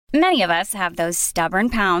Many of us have those stubborn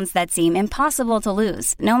pounds that seem impossible to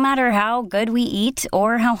lose, no matter how good we eat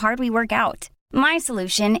or how hard we work out. My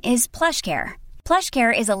solution is PlushCare.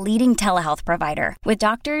 PlushCare is a leading telehealth provider with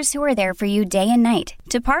doctors who are there for you day and night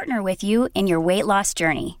to partner with you in your weight loss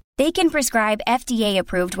journey. They can prescribe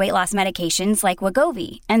FDA-approved weight loss medications like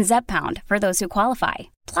Wegovy and Zepbound for those who qualify.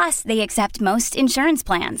 Plus, they accept most insurance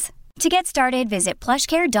plans. To get started, visit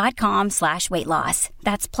plushcare.com/weightloss.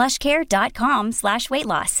 That's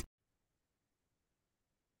plushcare.com/weightloss.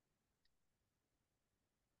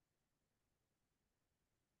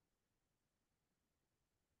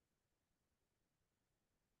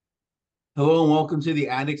 Hello and welcome to the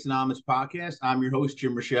Addicts Anonymous podcast. I'm your host,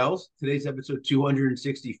 Jim Rochelle. Today's episode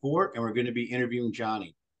 264, and we're going to be interviewing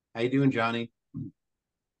Johnny. How you doing, Johnny?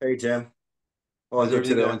 Hey, Jim. All How's good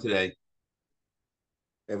everything today. going today?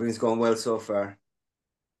 Everything's going well so far.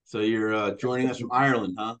 So you're joining us from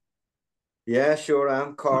Ireland, huh? Yeah, sure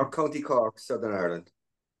am. Cork, County Cork, Southern Ireland.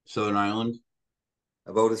 Southern Ireland.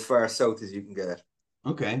 About as far south as you can get.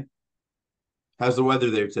 Okay. How's the weather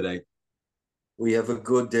there today? We have a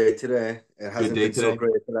good day today. It hasn't day been so today?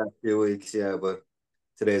 great the last few weeks, yeah, but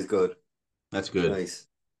today's good. That's It's good. nice.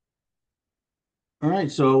 All right,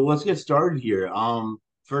 so let's get started here.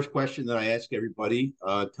 First question that I ask everybody,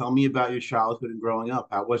 tell me about your childhood and growing up.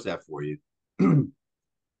 How was that for you?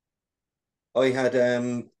 I had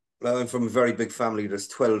well, I'm from a very big family. There's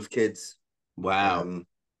 12 kids. Wow.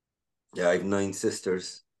 Yeah, I have 9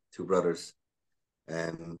 sisters, 2 brothers.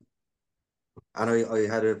 Um, and I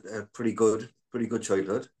had a pretty good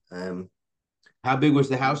childhood. How big was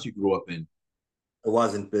the house you grew up in? It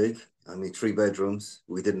wasn't big. I mean, 3 bedrooms.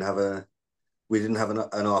 We didn't have an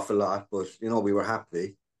awful lot, but we were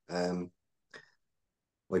happy.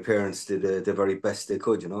 My parents did the very best they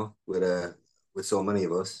could, with so many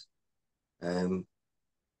of us.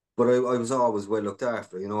 But I was always well looked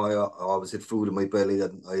after. I always had food in my belly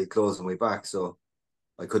and I had clothes on my back, so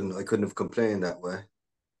I couldn't have complained that way.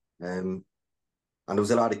 And there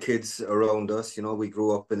was a lot of kids around us. We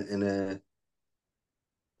grew up in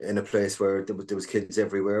a place where there was kids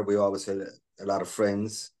everywhere. We always had a lot of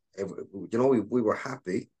friends. We were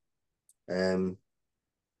happy.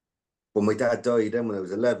 But my dad died then when I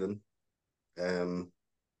was 11. And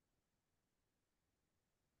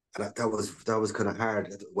that was kind of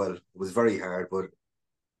hard. Well, it was very hard, but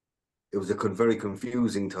it was a very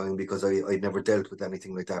confusing time because I'd never dealt with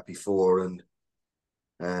anything like that before. And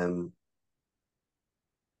and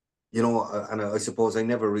I suppose I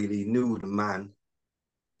never really knew the man.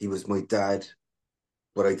 He was my dad,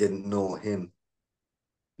 but I didn't know him.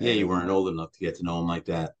 Yeah, you weren't Um, old enough to get to know him like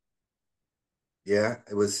that. yeah,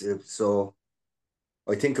 so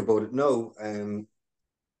I think about it now.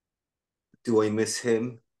 Do I miss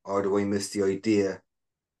him or do I miss the idea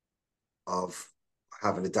of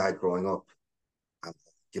having a dad growing up? And,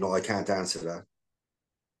 I can't answer that.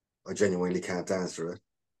 I genuinely can't answer it.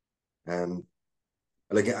 Um,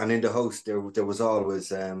 and in the house there was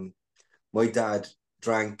always my dad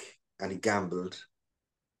drank and he gambled.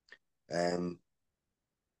 Um,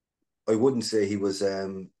 I wouldn't say he was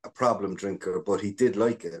a problem drinker, but he did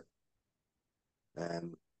like it.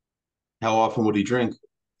 Um, How often would he drink?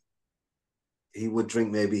 he would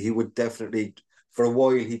drink he would definitely, for a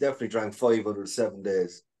while, he definitely drank 5 out of 7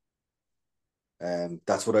 days.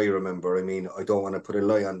 That's what I remember. I mean, I don't want to put a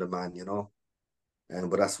lie on the man,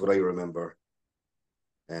 but that's what I remember.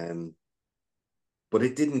 Um, but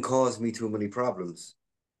it didn't cause me too many problems,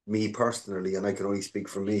 me personally, and I can only speak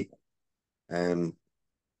for me. Um,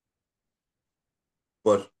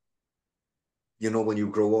 but when you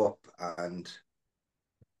grow up and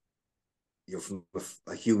you're from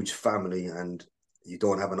a huge family and you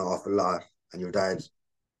don't have an awful lot, and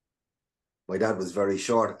my dad was very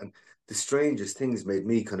short, and the strangest things made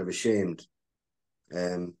me kind of ashamed.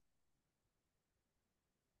 Um,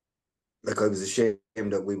 like I was ashamed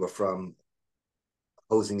that we were from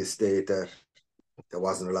a housing estate that there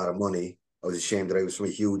wasn't a lot of money. I was ashamed that I was from a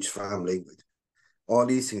huge family. All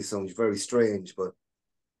these things sound very strange, but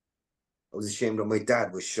I was ashamed that my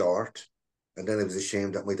dad was short, and then I was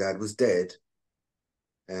ashamed that my dad was dead.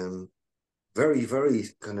 Very, very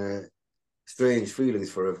kind of strange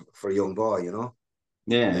feelings for a young boy,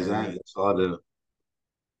 Yeah, Um, exactly. It's a lot of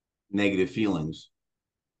negative feelings.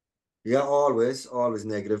 yeah, always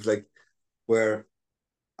negative. Like where,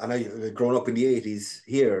 and I growing up in the 80s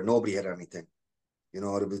here, nobody had anything.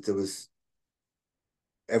 There was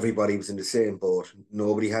everybody was in the same boat.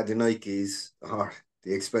 Nobody had the Nikes or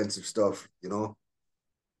the expensive stuff,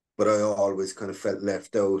 But I always kind of felt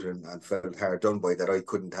left out and felt hard done by that I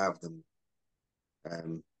couldn't have them.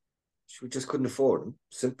 Um, we just couldn't afford them.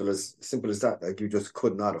 Simple as that. Like, you just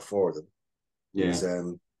could not afford them. Yeah.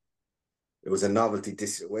 It was a novelty.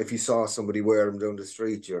 If you saw somebody wear them down the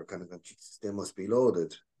street, you're kind of going, Jesus, they must be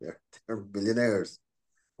loaded. They're millionaires.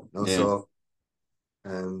 Yeah. So,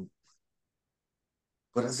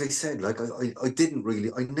 but as I said, like, I didn't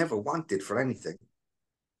really, I never wanted for anything.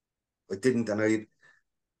 I didn't, and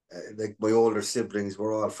like, my older siblings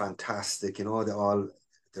were all fantastic,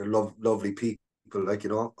 they're lovely people, like,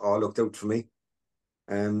 all looked out for me.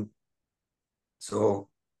 So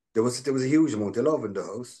there was a huge amount of love in the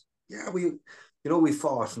house. Yeah, we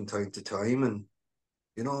fought from time to time, and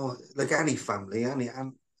like any family,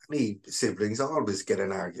 any siblings always get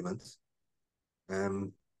in arguments.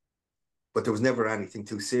 But there was never anything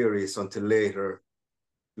too serious until later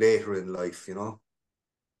in life,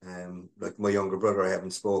 Like, my younger brother, I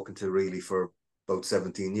haven't spoken to really for about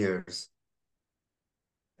 17 years.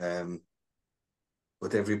 But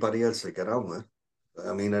everybody else I get on with.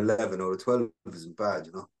 I mean, 11 out of 12 isn't bad,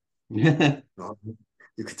 No,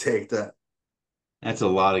 you could take that. That's a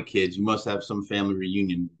lot of kids. You must have some family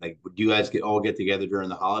reunion. Like, do you guys all get together during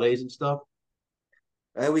the holidays and stuff?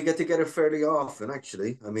 We get together fairly often,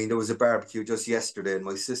 actually. I mean, there was a barbecue just yesterday in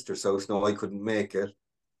my sister's house. No, I couldn't make it,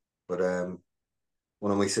 but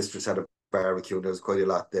one of my sisters had a barbecue. And there was quite a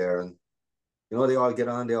lot there, and they all get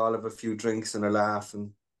on. They all have a few drinks and a laugh,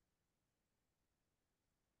 and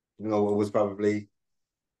it was probably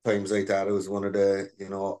times like that. It was one of the,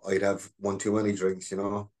 I'd have one too many drinks.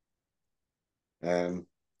 Um,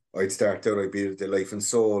 I'd start out, I'd be the life and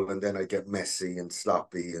soul, and then I'd get messy and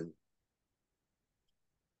sloppy. And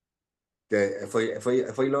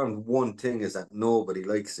if I learned one thing, is that nobody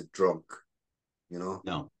likes it drunk. No,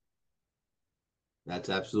 that's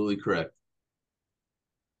absolutely correct.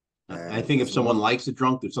 I think if As someone much, likes it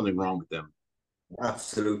drunk, there's something wrong with them.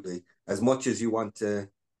 absolutely, as much as you want to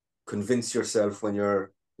convince yourself when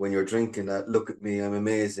you're drinking that, look at me, I'm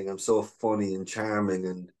amazing, I'm so funny and charming,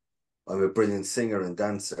 and I'm a brilliant singer and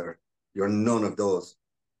dancer. You're none of those.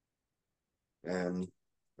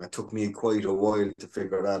 It took me quite a while to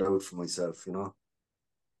figure that out for myself.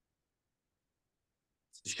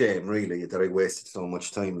 It's a shame, really, that I wasted so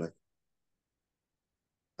much time. Like,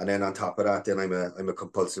 and then on top of that, then I'm a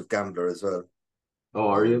compulsive gambler as well. Oh,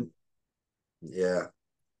 are you? Um, yeah.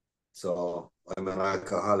 So I'm an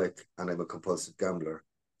alcoholic and I'm a compulsive gambler.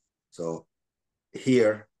 So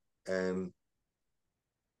here,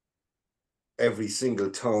 every single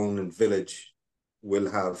town and village will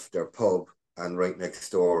have their pub, and right next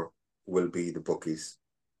door will be the bookies.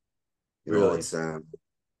 Really? It's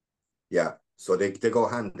yeah. So they go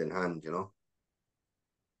hand in hand.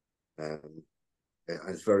 And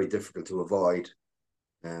it's very difficult to avoid.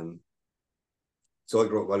 Um, so I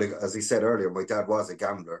grew up, well, like, as I said earlier, my dad was a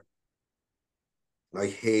gambler, and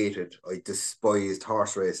I despised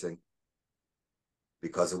horse racing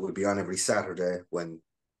because it would be on every Saturday when,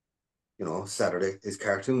 Saturday is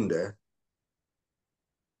cartoon day.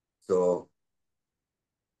 So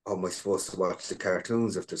how am I supposed to watch the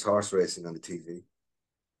cartoons if there's horse racing on the TV?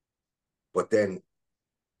 But then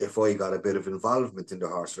if I got a bit of involvement in the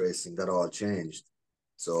horse racing, that all changed.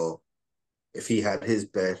 So if he had his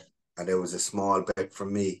bet and there was a small bet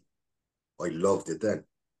from me, I loved it then.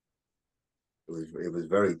 It was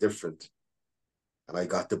very different. And I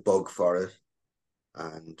got the bug for it.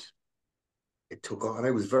 And it took on. And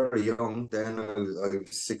I was very young then. I was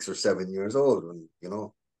 6 or 7 years old, and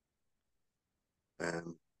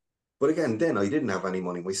but again, then I didn't have any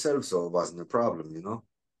money myself, so it wasn't a problem.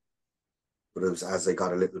 But it was as I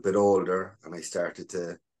got a little bit older and I started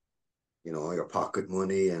to, your pocket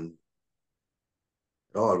money, and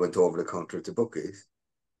it all went over the counter to bookies.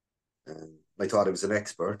 And I thought I was an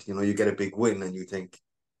expert. You get a big win and you think,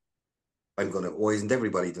 why isn't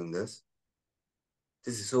everybody doing this?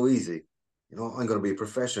 This is so easy. I'm going to be a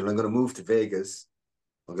professional. I'm going to move to Vegas.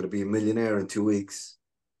 I'm going to be a millionaire in 2 weeks.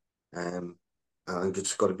 And I'm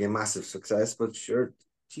just going to be a massive success. But sure,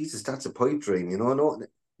 Jesus, that's a pipe dream. No,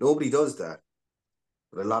 nobody does that.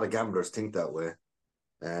 But a lot of gamblers think that way.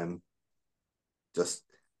 Just,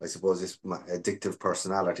 I suppose, it's my addictive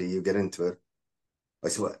personality. You get into it. I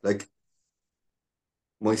suppose, like,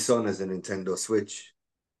 my son has a Nintendo Switch,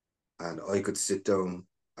 and I could sit down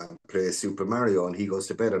and play Super Mario, and he goes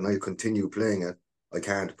to bed, and I continue playing it. I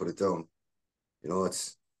can't put it down.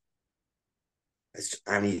 It's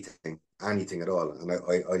anything at all, and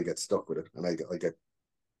I get stuck with it, and I get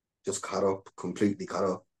just caught up, completely caught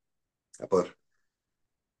up. But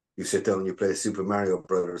you sit down and you play Super Mario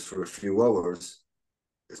Brothers for a few hours,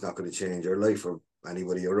 it's not going to change your life or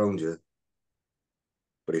anybody around you.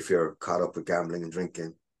 But if you're caught up with gambling and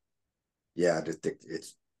drinking, yeah,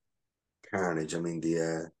 carnage. I mean,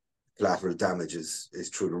 the collateral damage is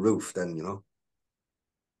through the roof. Then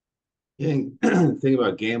Yeah, and the thing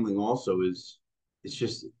about gambling also is it's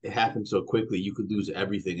just it happens so quickly. You could lose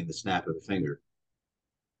everything in the snap of a finger.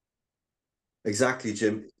 exactly,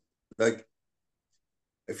 Jim. Like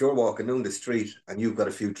if you're walking down the street and you've got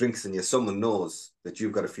a few drinks in you, someone knows that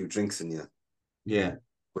you've got a few drinks in you. Yeah,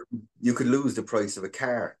 But you could lose the price of a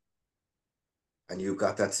car, and you've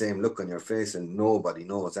got that same look on your face, and nobody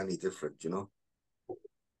knows any different.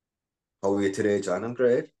 How are you today, John? I'm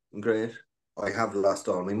great. I'm great. I have lost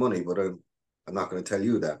all my money, but I'm not going to tell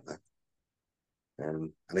you that.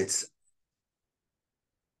 And it's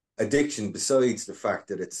addiction. Besides the fact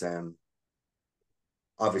that it's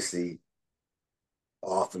obviously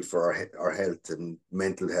awful for our health and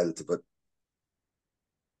mental health, but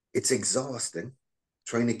it's exhausting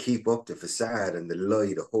trying to keep up the facade and the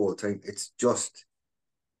lie the whole time. It's just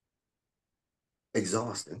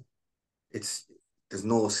exhausting. It's There's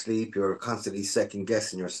no sleep. You're constantly second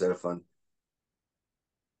guessing yourself on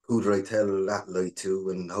who do I tell that lie to,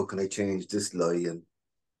 and how can I change this lie, and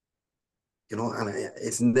and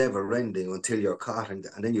it's never ending until you're caught, and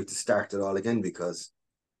then you have to start it all again because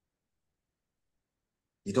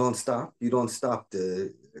you don't stop. You don't stop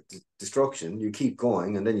the destruction. You keep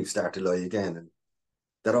going, and then you start to lie again, and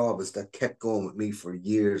that kept going with me for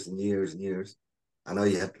years and years and years. And I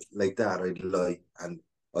had like that. I'd lie, and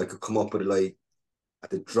I could come up with a lie at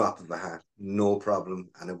the drop of a hat, no problem,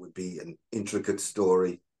 and it would be an intricate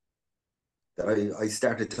story that I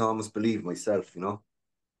started to almost believe myself.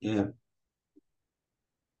 yeah.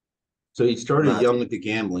 So you started Mad. young with the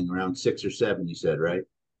gambling, around 6 or 7, you said, right?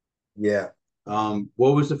 Yeah.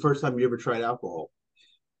 What was the first time you ever tried alcohol?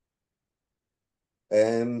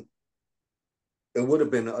 Um, it would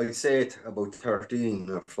have been, I'd say it about 13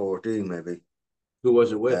 or 14, maybe. Who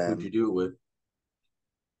was it with? Who'd Um, you do it with?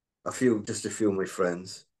 just a few of my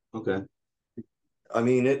friends. Okay. I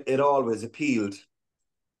mean, it always appealed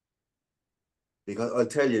because I'll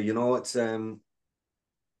tell you, it's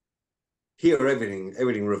here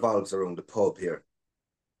everything revolves around the pub here.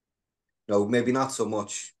 No, maybe not so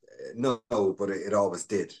much. No, but it always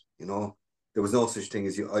did. There was no such thing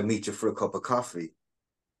as I'll meet you for a cup of coffee.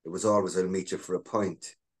 It was always I'll meet you for a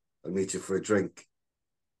pint. I'll meet you for a drink.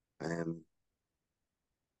 Um,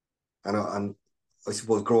 and I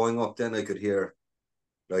suppose growing up, then I could hear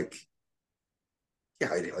like,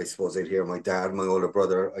 yeah, I suppose I'd hear my dad, my older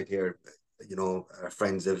brother. I'd hear,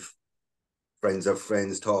 friends of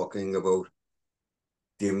friends talking about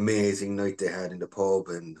the amazing night they had in the pub,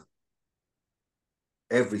 and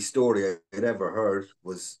every story I'd ever heard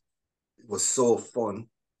was so fun,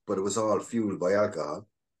 but it was all fueled by alcohol.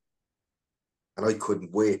 And I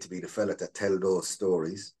couldn't wait to be the fella that tell those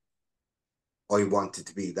stories. I wanted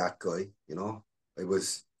to be that guy. I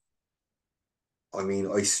was, I mean,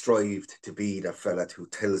 I strived to be that fella who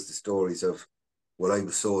tells the stories of, well, I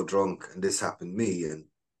was so drunk and this happened to me, and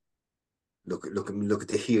look at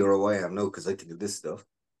the hero I am now because I think of this stuff.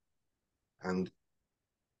 And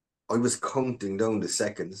I was counting down the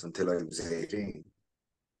seconds until I was 18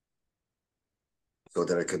 so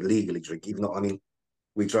that I could legally drink, even though, I mean,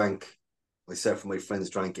 we drank, myself and my friends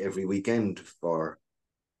drank every weekend for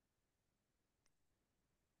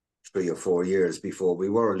 3 or 4 years before we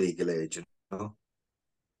were legal age.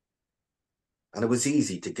 And it was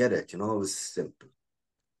easy to get it, it was simple.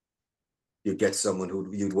 You'd get someone who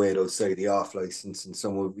you'd wait outside the off license, and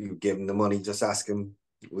someone you give them the money, just ask them,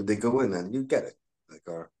 would they go in, and you get it.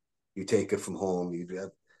 Or you take it from home, you'd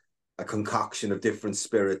have a concoction of different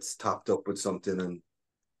spirits topped up with something, and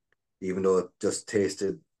even though it just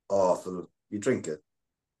tasted awful, you drink it.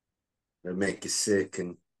 It'll make you sick,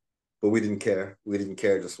 but we didn't care. We didn't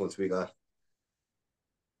care just once we got.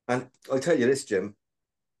 And I'll tell you this, Jim,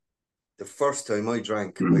 the first time I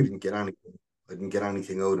drank, I didn't get anything. I didn't get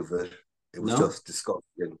anything out of it. It was No? just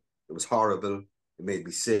disgusting. It was horrible. It made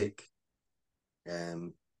me sick.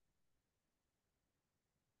 Um,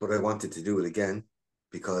 but I wanted to do it again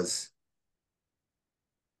because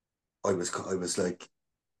I was like,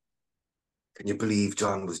 can you believe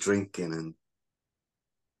John was drinking? And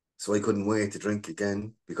so I couldn't wait to drink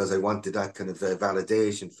again because I wanted that kind of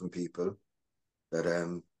validation from people that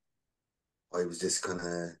I was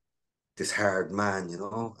this hard man.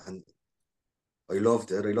 And I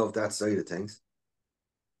loved it. I loved that side of things.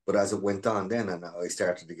 But as it went on then, and I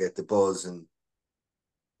started to get the buzz, and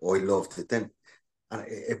I loved it then. And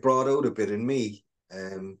it brought out a bit in me.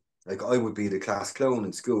 Like I would be the class clown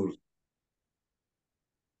in school.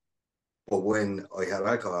 But when I had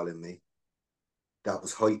alcohol in me, that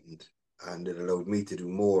was heightened, and it allowed me to do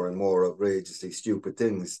more and more outrageously stupid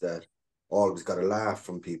things that always got a laugh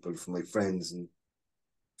from people, from my friends and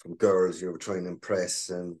from girls you were trying to impress,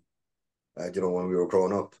 and when we were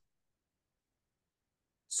growing up.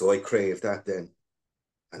 So I craved that then.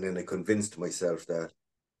 And then I convinced myself that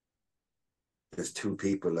there's two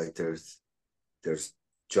people, like there's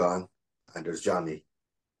John and there's Johnny.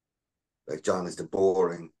 Like John is the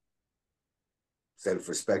boring,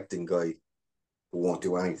 self-respecting guy who won't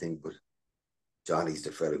do anything, but Johnny's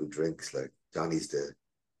the fella who drinks. Like Johnny's the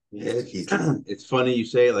he's it's funny you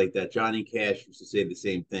say it like that. Johnny Cash used to say the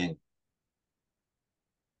same thing.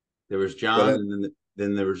 There was well, John, and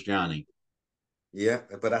then there was Johnny. yeah,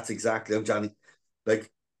 but that's exactly I'm Johnny.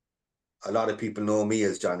 Like a lot of people know me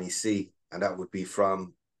as Johnny C, and that would be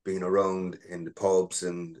from being around in the pubs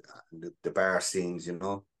and the bar scenes, And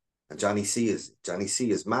Johnny C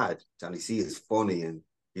is mad. Johnny C is funny, and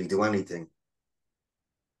he'll do anything.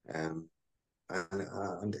 And I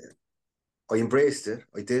embraced it.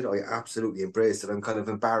 I did. I absolutely embraced it. I'm kind of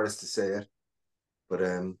embarrassed to say it, but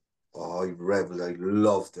I reveled. I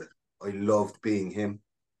loved it. I loved being him.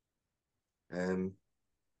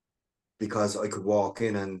 Because I could walk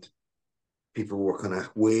in and people were kind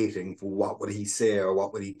of waiting for what would he say or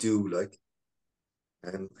what would he do, like.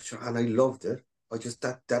 And I loved it. I just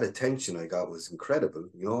that attention I got was incredible,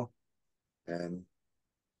 And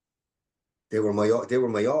they were my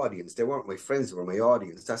audience. They weren't my friends. They were my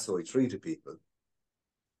audience. That's how I treated people.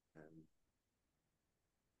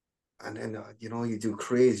 And then you do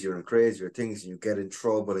crazier and crazier things, and you get in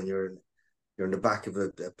trouble, and you're in the back of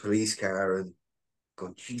a police car, and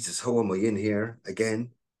going, Jesus, how am I in here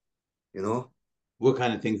again? What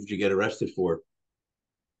kind of things did you get arrested for?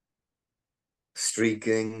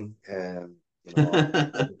 Streaking, you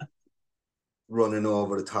know, running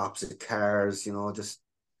over the tops of cars, just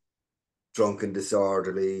drunk and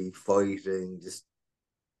disorderly, fighting, just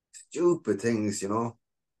stupid things,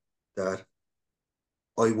 that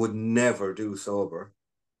I would never do sober,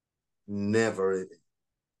 never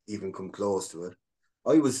even come close to it.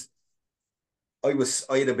 I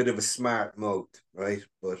had a bit of a smart mouth, right?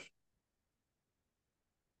 But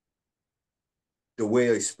the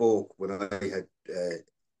way I spoke when I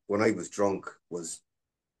was drunk was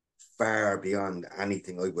far beyond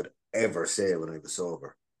anything I would ever say when I was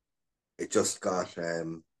sober. It just got, I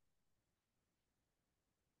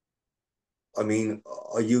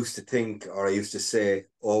used to think, or I used to say,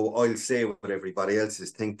 oh, I'll say what everybody else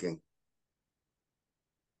is thinking.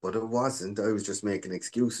 But it wasn't. I was just making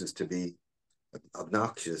excuses to be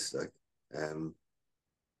obnoxious, like,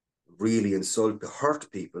 really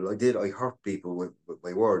hurt people. I hurt people with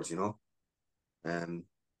my words,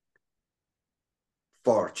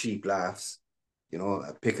 for cheap laughs,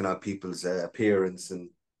 picking on people's appearance. And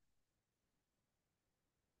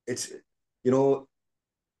it's,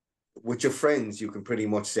 with your friends, you can pretty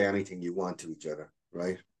much say anything you want to each other,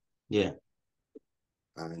 right? Yeah.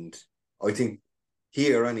 And I think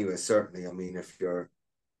here anyway, certainly, if you're,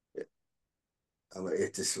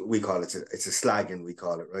 we call it, it's a slagging, we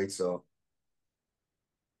call it, right? So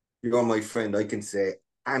you're my friend, I can say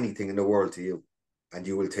anything in the world to you, and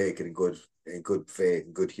you will take it in good faith,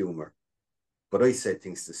 in good humor. But I said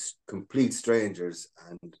things to complete strangers,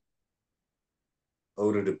 and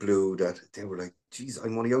out of the blue, that they were like, geez,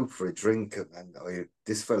 I'm only out for a drink, and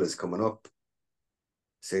this fella's coming up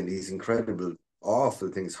saying these incredible, awful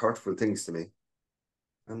things, hurtful things to me.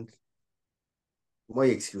 And my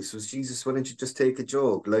excuse was, Jesus, why don't you just take a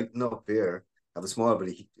joke, lighten up here, have a small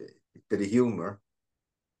bit of humor.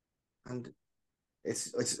 And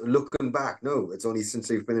it's looking back, no, it's only since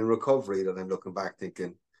I've been in recovery that I'm looking back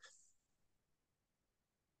thinking,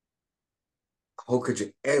 how could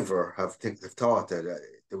you ever have thought that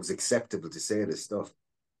it was acceptable to say this stuff?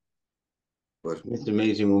 But it's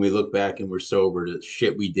amazing when we look back and we're sober, the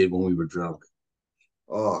shit we did when we were drunk.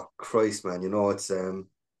 oh Christ, man, it's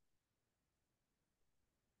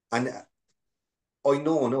and I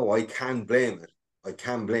know, no, I can blame it. I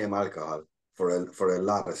can blame alcohol for a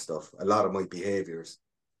lot of stuff, a lot of my behaviors.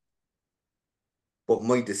 But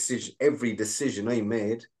every decision I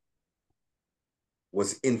made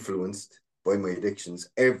was influenced by my addictions.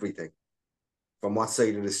 Everything, from what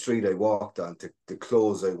side of the street I walked on to the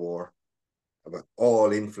clothes I wore, about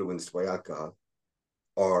all influenced by alcohol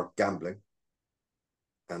or gambling.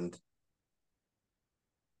 And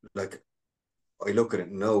like, I look at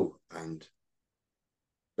it now, and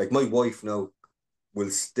like my wife now will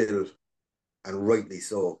still, and rightly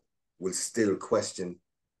so, will still question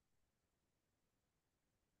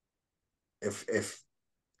if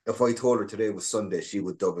I told her today was Sunday, she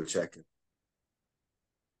would double check it.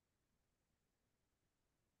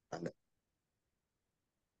 And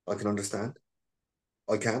I can understand.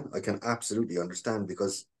 I can absolutely understand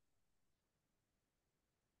because,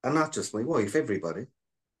 and not just my wife, everybody,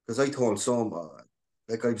 because I told some,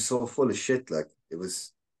 like I'm so full of shit, like it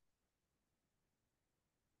was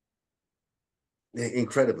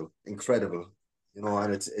incredible, incredible,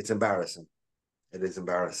 and it's embarrassing. It is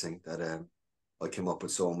embarrassing that I came up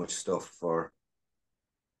with so much stuff for,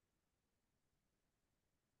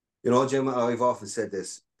 Jim, I've often said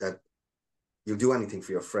this, that you'll do anything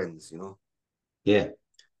for your friends, Yeah.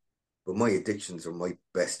 but my addictions are my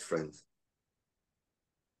best friends,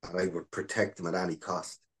 and I would protect them at any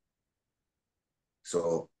cost.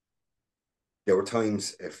 So there were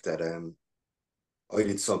times if that I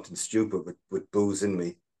did something stupid with booze in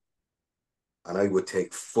me, and I would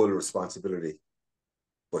take full responsibility,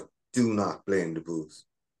 but do not blame the booze.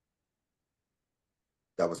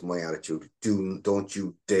 That was my attitude. Don't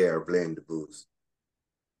you dare blame the booze.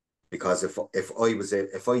 Because if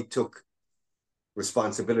I took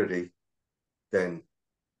responsibility, then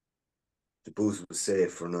the booze was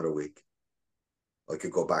safe for another week. I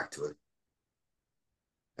could go back to it.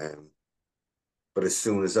 But as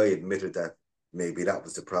soon as I admitted that maybe that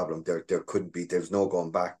was the problem, there's no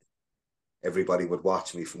going back. Everybody would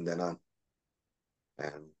watch me from then on.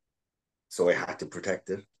 So I had to protect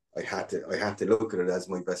it. I had to look at it as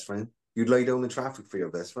my best friend. You'd lie down in traffic for your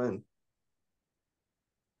best friend.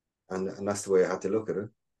 And that's the way I had to look at it.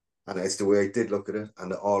 And it's the way I did look at it,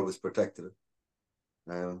 and I always protected it.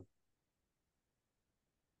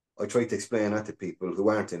 I try to explain that to people who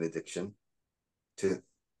aren't in addiction, to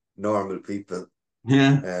normal people.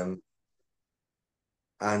 Yeah.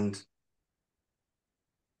 And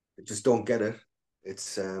just don't get it.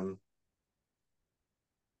 It's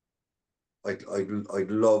I'd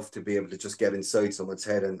love to be able to just get inside someone's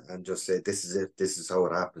head and just say, this is it, this is how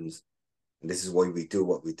it happens, and this is why we do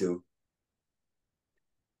what we do.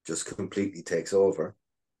 Just completely takes over.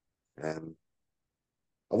 And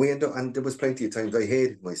we end up, and there was plenty of times I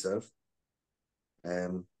hated myself.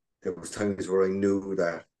 There was times where I knew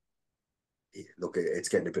that, look, it's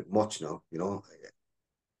getting a bit much now,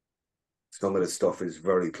 Some of the stuff is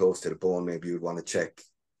very close to the bone. Maybe you'd want to check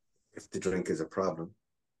if the drink is a problem.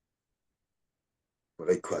 But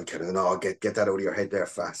I kind of, no, get that out of your head there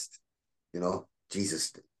fast.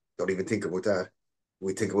 Jesus, don't even think about that.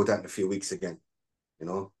 We think about that in a few weeks again.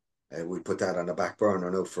 We put that on the back burner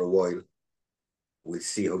now for a while. We'll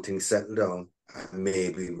see how things settle down, and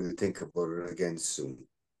maybe we'll think about it again soon.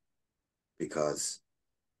 Because,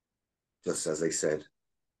 just as I said,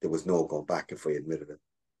 there was no going back if I admitted it.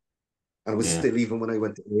 And it was still, even when I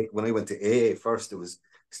went to AA first, it was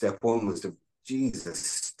step one was Jesus.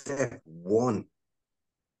 Step one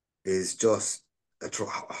is just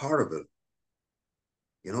horrible.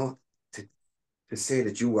 To say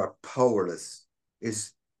that you are powerless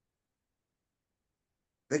is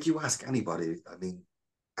like, you ask anybody, I mean,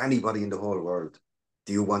 anybody in the whole world,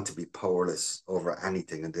 do you want to be powerless over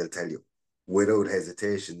anything? And they'll tell you without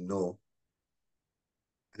hesitation, no.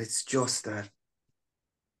 And it's just that,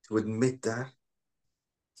 to admit that,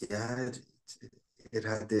 yeah, it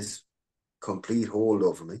had this complete hold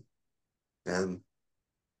over me. And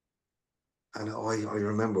I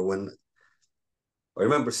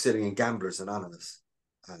remember sitting in Gamblers Anonymous,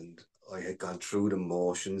 and I had gone through the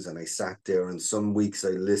motions, and I sat there, and some weeks I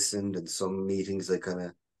listened, and some meetings I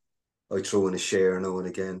threw in a share now and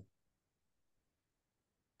again.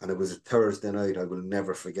 And it was a Thursday night, I will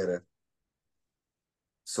never forget it.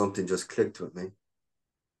 Something just clicked with me.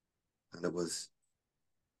 And it was,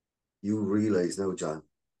 you realize now, John,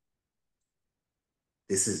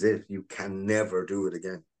 this is it. You can never do it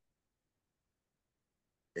again.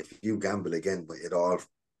 If you gamble again, but it all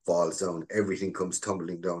falls down. Everything comes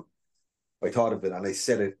tumbling down. I thought of it, and I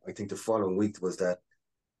said it, I think the following week, was that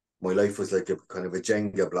my life was like a kind of a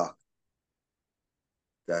Jenga block.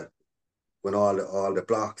 That when all the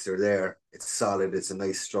blocks are there, it's solid, it's a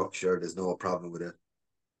nice structure, there's no problem with it.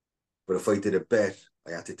 But if I did a bet,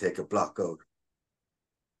 I had to take a block out.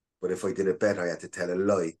 But if I did a bet, I had to tell a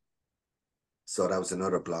lie. So that was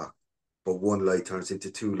another block. But one lie turns into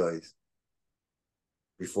two lies.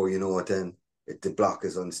 Before you know it, then the block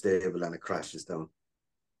is unstable and it crashes down.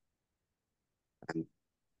 And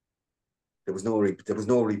there was no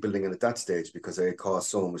rebuilding at that stage, because I had caused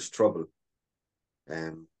so much trouble.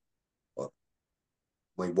 But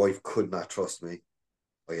my wife could not trust me.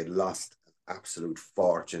 I had lost an absolute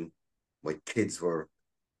fortune. My kids were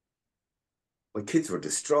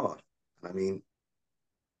distraught. I mean,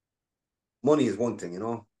 money is one thing,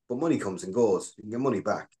 but money comes and goes. You can get money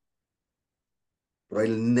back. But I'll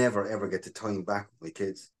never, ever get the time back with my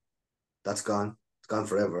kids. That's gone. It's gone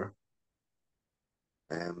forever.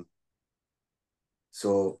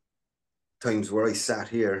 So times where I sat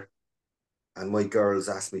here and my girls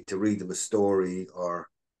asked me to read them a story,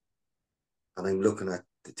 and I'm looking at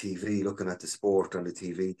the TV, looking at the sport on the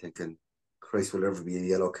TV, thinking, Christ, will there ever be a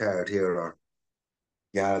yellow card here? Or,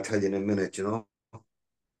 yeah, I'll tell you in a minute, you know.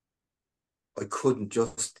 I couldn't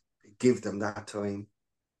just give them that time.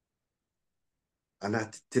 And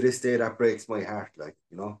that, to this day, that breaks my heart, like,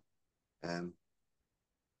 you know.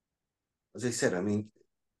 As I said, I mean,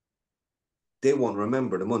 they won't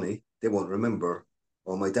remember the money. They won't remember,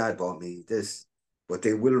 oh, my dad bought me this. But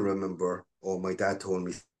they will remember, oh, my dad told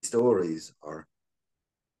me stories, or,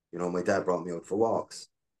 you know, my dad brought me out for walks.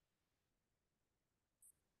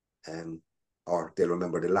 Or they'll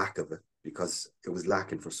remember the lack of it because it was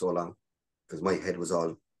lacking for so long. Because my head was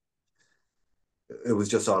all, it was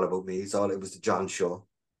just all about me. It was the John show.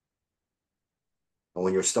 And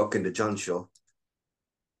when you're stuck in the John show,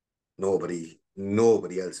 nobody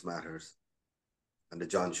else matters. And the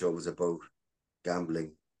John show was about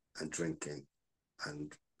gambling and drinking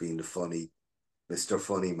and being the funny, Mr.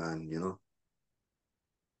 Funny Man, you know.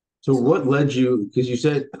 So what led you, because you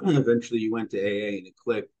said eventually you went to AA and it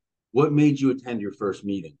clicked. What made you attend your first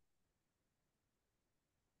meeting?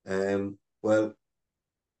 Well,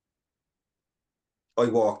 I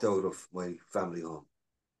walked out of my family home.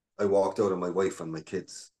 I walked out of my wife and my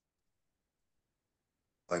kids.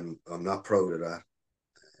 I'm not proud of that.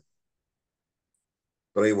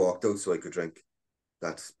 But I walked out so I could drink.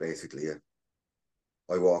 That's basically it.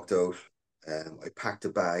 I walked out. I packed a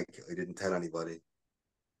bag. I didn't tell anybody.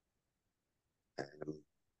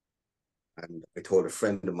 And I told a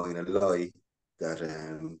friend of mine a lie that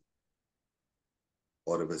there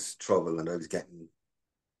was trouble and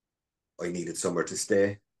I needed somewhere to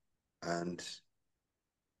stay. And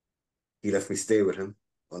he left me stay with him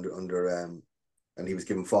and he was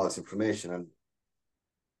given false information. And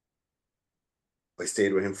I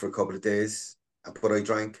stayed with him for a couple of days. But I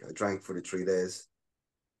drank for the 3 days.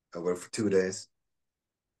 I went for 2 days.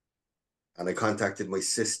 And I contacted my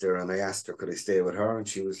sister and I asked her, could I stay with her? And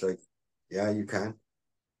she was like, yeah, you can.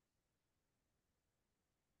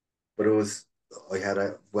 But I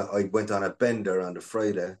went on a bender on the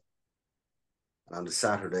Friday, and on the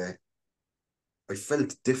Saturday, I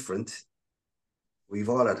felt different. We've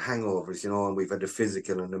all had hangovers, you know, and we've had the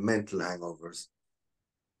physical and the mental hangovers.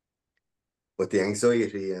 But the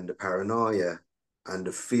anxiety and the paranoia and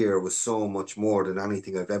the fear was so much more than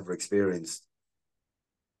anything I've ever experienced.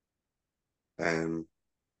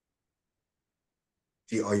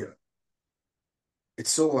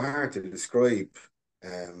 It's so hard to describe.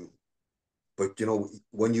 But you know,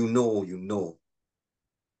 when you know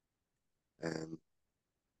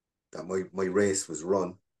that my race was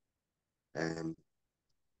run.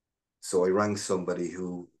 So I rang somebody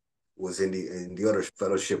who was in the other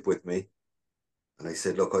fellowship with me, and I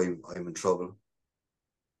said, look, I'm in trouble.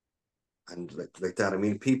 And like that, I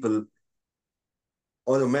mean,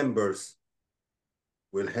 other members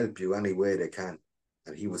will help you any way they can.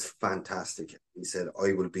 And he was fantastic. He said,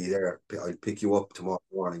 I will be there. I'll pick you up tomorrow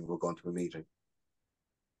morning. We're going to a meeting.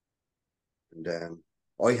 And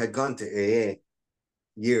I had gone to AA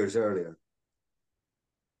years earlier.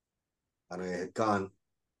 And I had gone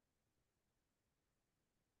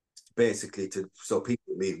basically so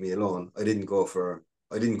people leave me alone. I didn't go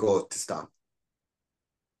to stop.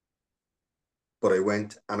 But I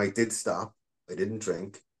went and I did stop. I didn't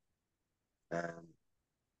drink.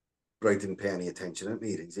 But I didn't pay any attention at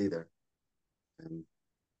meetings either.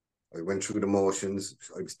 I went through the motions.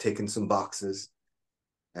 I was ticking some boxes.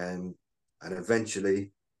 And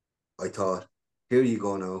eventually I thought, here you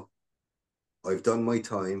go now. I've done my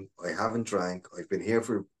time. I haven't drank. I've been here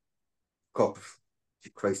for a couple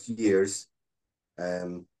of years.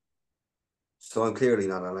 So I'm clearly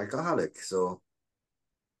not an alcoholic. So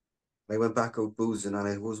I went back out boozing and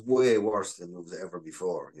it was way worse than it was ever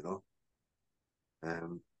before, you know.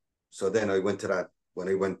 So then when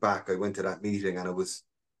I went back, I went to that meeting and it was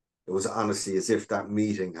honestly as if that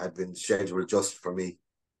meeting had been scheduled just for me.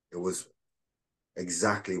 It was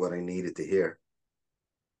exactly what I needed to hear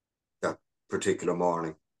that particular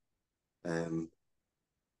morning. And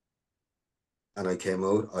I came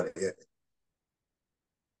out.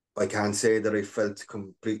 I can't say that I felt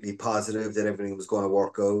completely positive that everything was going to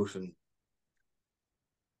work out,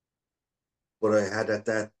 but I had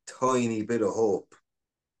that tiny bit of hope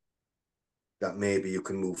that maybe you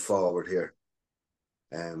can move forward here.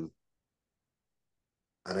 And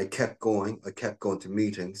I kept going to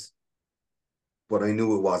meetings, but I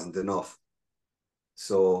knew it wasn't enough.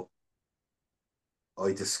 So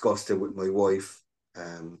I discussed it with my wife,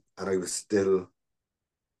 and I'm still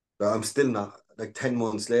like 10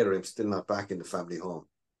 months later, I'm still not back in the family home.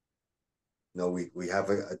 No, we have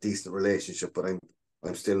a decent relationship, but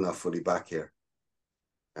I'm still not fully back here.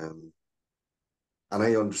 And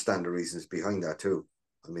I understand the reasons behind that too.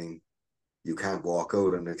 I mean, you can't walk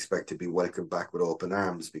out and expect to be welcomed back with open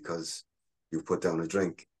arms because you've put down a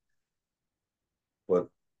drink. But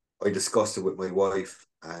I discussed it with my wife,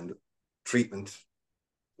 and treatment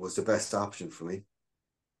was the best option for me.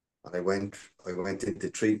 And I went into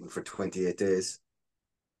treatment for 28 days.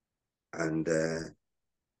 And the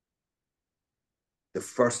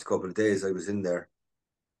first couple of days I was in there,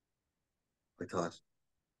 I thought,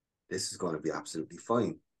 this is going to be absolutely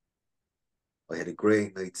fine. I had a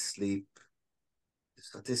great night's sleep. I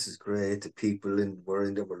thought, this is great. The people were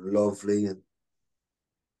in there were lovely. And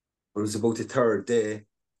it was about the third day,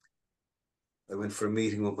 I went for a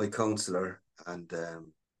meeting with my counsellor, and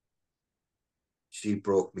she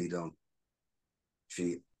broke me down.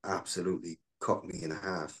 She absolutely cut me in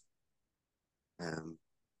half.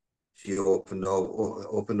 She opened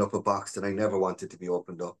up a box that I never wanted to be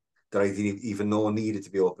opened up, that I didn't even know needed to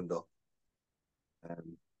be opened up.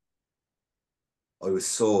 I was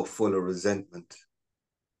so full of resentment.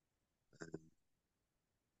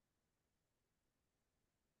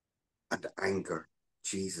 And anger.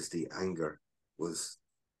 Jesus, the anger was...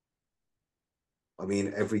 I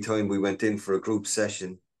mean, every time we went in for a group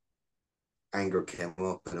session, anger came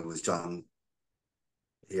up, and it was, John,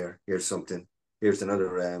 here's something. Here's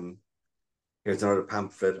another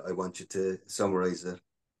pamphlet. I want you to summarize it.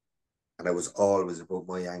 And I was always about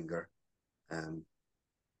my anger.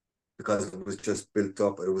 Because it was just built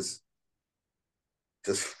up. It was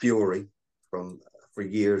just fury for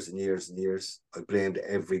years and years and years. I blamed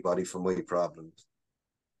everybody for my problems.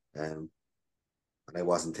 And I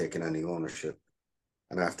wasn't taking any ownership.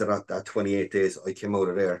 And after that 28 days, I came out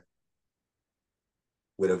of there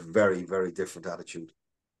with a very, very different attitude.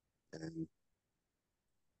 And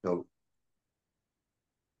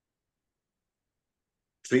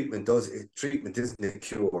treatment isn't a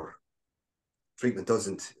cure. Treatment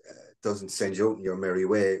doesn't send you out in your merry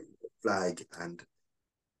way, flag, and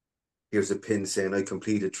here's a pin saying I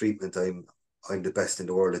completed treatment. I'm the best in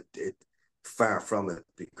the world. It far from it,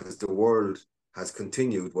 because the world has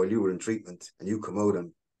continued while you were in treatment, and you come out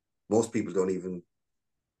and most people don't even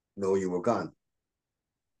know you were gone.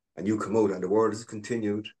 And you come out and the world has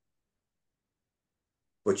continued,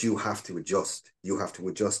 but you have to adjust. You have to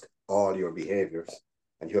adjust all your behaviors,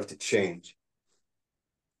 and you have to change.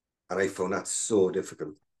 And I found that so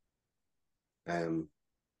difficult. I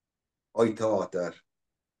thought that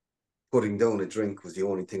putting down a drink was the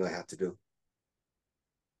only thing I had to do.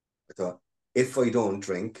 I thought, if I don't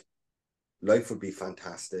drink, life would be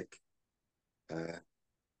fantastic.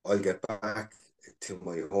 I'll get back to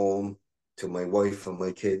my home, to my wife and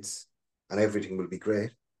my kids, and everything will be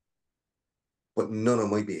great. But none of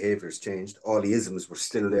my behaviors changed. All the isms were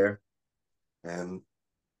still there.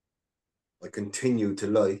 I continued to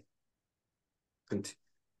lie, and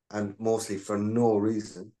mostly for no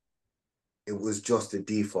reason. It was just a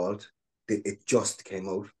default. It just came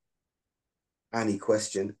out. Any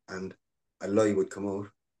question, and a lie would come out.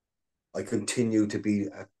 I continued to be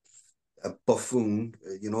a buffoon,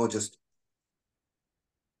 just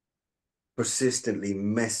persistently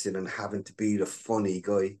messing and having to be the funny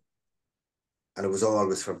guy. And it was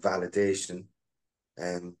always for validation.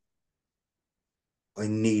 I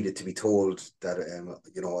needed to be told that I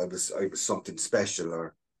was something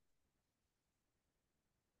special,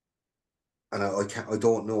 and I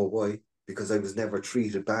don't know why, because I was never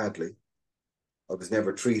treated badly. I was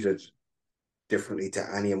never treated differently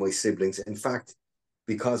to any of my siblings. In fact,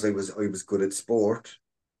 because I was good at sport,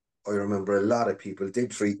 I remember a lot of people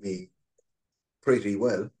did treat me pretty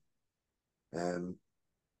well.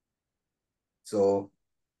 So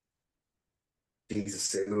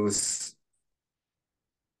Jesus, it was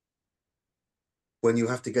when you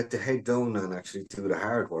have to get the head down and actually do the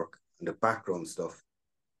hard work and the background stuff,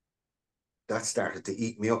 that started to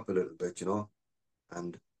eat me up a little bit,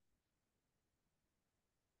 and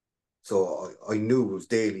so I knew it was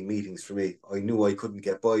daily meetings for me. I knew I couldn't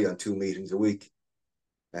get by on 2 meetings a week.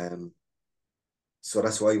 So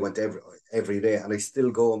that's why I went every day, and I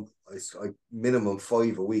still go. I minimum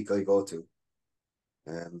 5 a week I go to,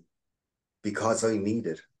 because I need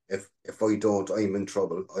it. If I don't, I'm in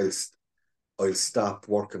trouble. I'll stop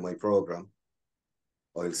working my program.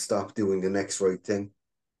 I'll stop doing the next right thing.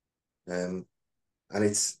 And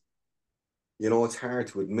it's it's hard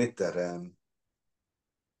to admit that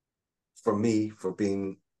for me, for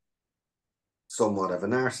being somewhat of a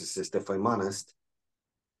narcissist, if I'm honest.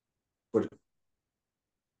 But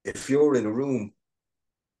if you're in a room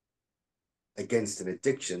against an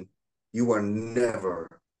addiction, you are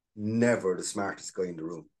never, never the smartest guy in the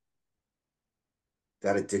room.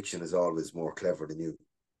 That addiction is always more clever than you,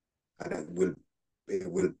 and it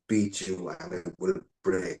will beat you and it will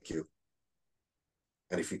break you.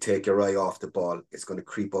 And if you take your eye off the ball, it's going to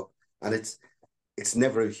creep up. And it's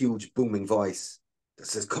never a huge booming voice that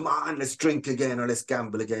says, "Come on, let's drink again or let's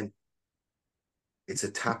gamble again." It's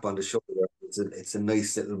a tap on the shoulder. It's a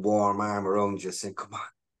nice little warm arm around you saying, come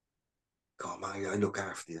on, I look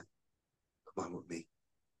after you. Come on with me.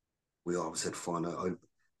 We always had fun. I'm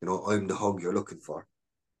the hug you're looking for.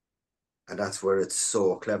 And that's where it's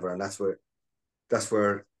so clever. And that's where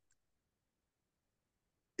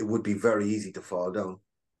it would be very easy to fall down.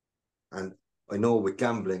 And I know with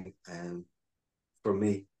gambling, for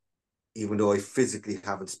me, even though I physically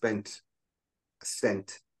haven't spent a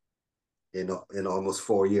cent in almost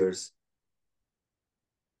 4 years,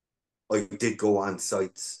 I did go on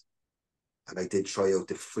sites and I did try out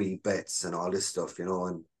the free bets and all this stuff,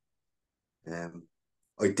 and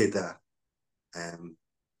I did that and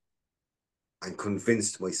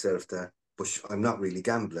convinced myself that, but I'm not really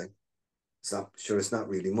gambling. It's not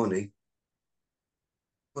really money.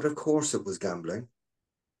 But of course it was gambling,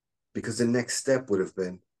 because the next step would have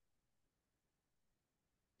been,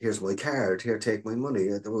 here's my card, here, take my money.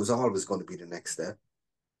 There was always going to be the next step.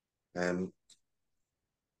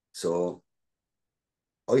 So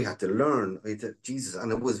I had to learn. Jesus,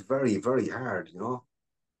 and it was very, very hard,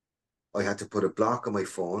 I had to put a block on my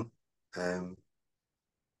phone, and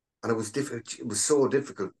it was difficult. It was so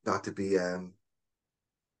difficult not to be,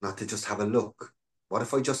 not to just have a look. What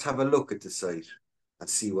if I just have a look at the site and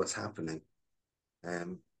see what's happening?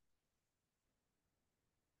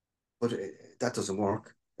 But that doesn't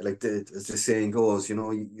work. Like as the saying goes,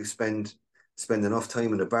 you spend enough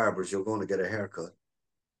time in the barbers, you're going to get a haircut.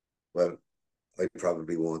 Well, I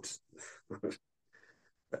probably won't.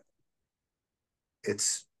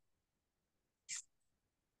 it's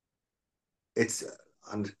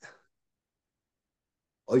and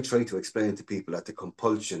I try to explain to people that the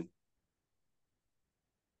compulsion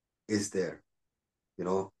is there,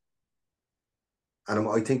 and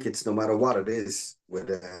I think it's no matter what it is with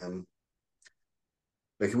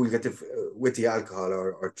like we get with the alcohol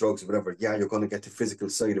or drugs or whatever. Yeah, you're going to get the physical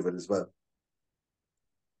side of it as well.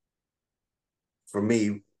 For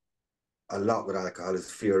me, a lot with alcohol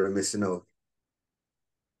is fear of missing out.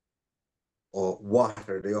 Or what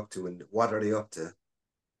are they up to, and what are they up to?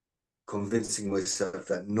 Convincing myself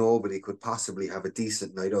that nobody could possibly have a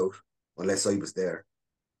decent night out unless I was there.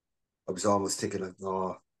 I was almost thinking like,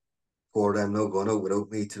 oh, poor them, no going out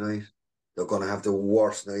without me tonight. They're going to have the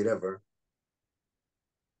worst night ever.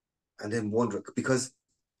 And then wonder, because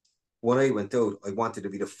when I went out, I wanted to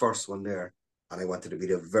be the first one there, and I wanted to be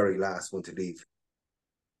the very last one to leave,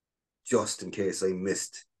 just in case I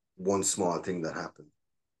missed one small thing that happened.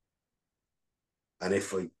 And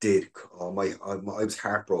if I did, I was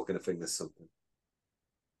heartbroken if I missed something.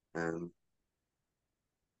 And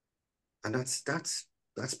that's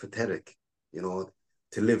pathetic, to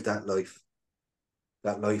live that life.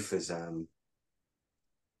 That life is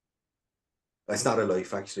it's not a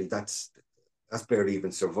life, actually. That's barely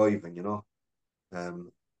even surviving,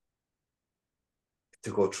 to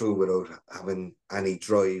go through without having any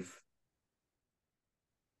drive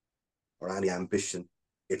or any ambition.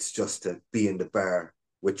 It's just to be in the bar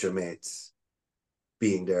with your mates,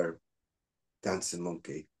 being there, dancing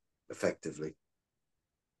monkey, effectively.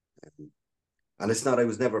 And it's not, I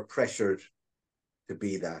was never pressured to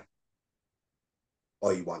be that.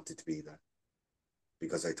 I wanted to be that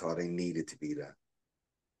because I thought I needed to be that.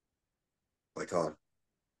 I thought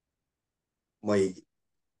I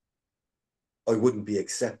wouldn't be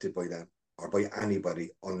accepted by them or by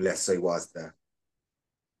anybody unless I was that.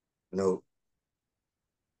 No.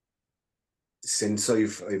 Since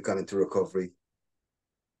I've gone into recovery,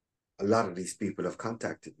 a lot of these people have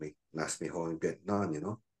contacted me and asked me how I'm getting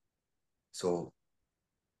on, So,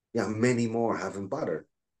 yeah, many more haven't bothered.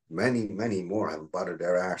 Many, many more haven't bothered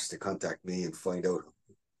their arse to contact me and find out,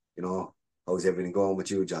 how's everything going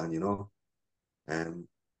with you, John,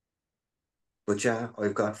 But yeah,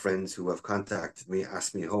 I've got friends who have contacted me,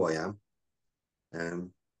 asked me how I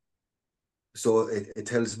am. So it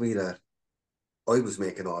tells me that I was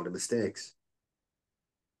making all the mistakes.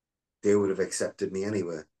 They would have accepted me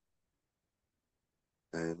anyway.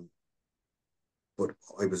 But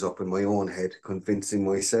I was up in my own head, convincing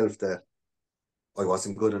myself that I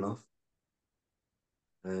wasn't good enough.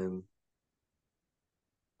 And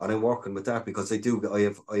I'm working with that because I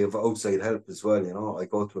have outside help as well, I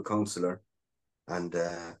go to a counsellor, and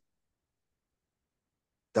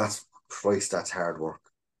that's hard work.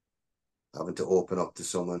 having to open up to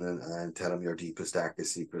someone and tell them your deepest,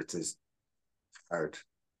 darkest secrets is hard.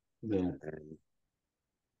 Yeah.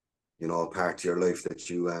 You know, a part of your life that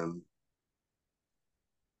you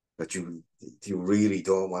really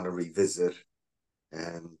don't want to revisit.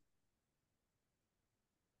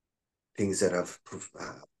 Things that have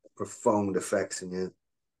profound effects on you,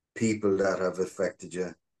 people that have affected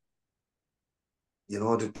you. You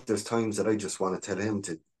know, there's times that I just want to tell him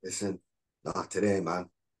to listen, not today, man.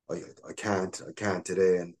 I can't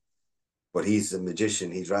today. But he's a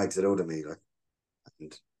magician. He drags it out of me, like,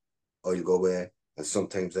 and I'll go away. And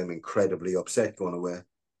sometimes I'm incredibly upset going away.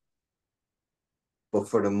 But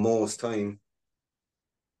for the most time,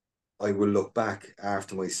 I will look back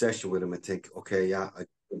after my session with him and think, okay, yeah, I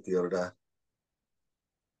did the other day.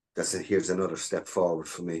 Here's another step forward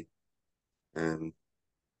for me. And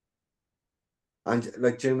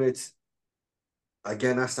like Jim, it's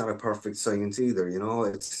again, that's not a perfect science either, you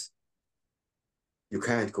know. You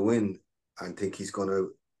can't go in and think he's gonna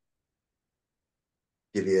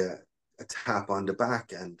give you a tap on the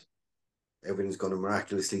back and everything's gonna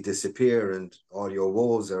miraculously disappear and all your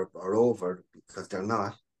woes are over, because they're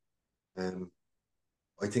not.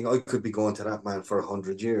 I think I could be going to that man for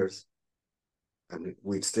 100 years and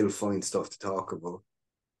we'd still find stuff to talk about,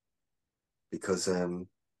 because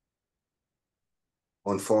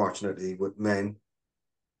unfortunately with men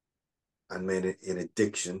and men in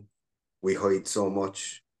addiction, we hide so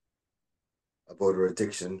much about our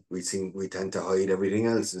addiction. We tend to hide everything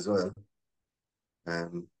else as well.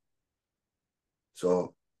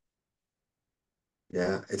 So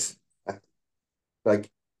yeah, it's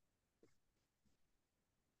like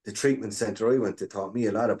the treatment center I went to taught me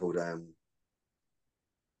a lot about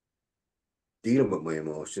dealing with my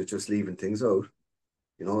emotions, just leaving things out.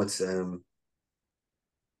 You know, it's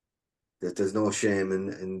there's no shame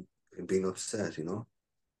in being upset, you know.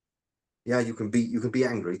 Yeah, you can be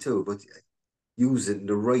angry too, but use it in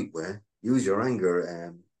the right way. Use your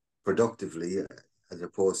anger productively, as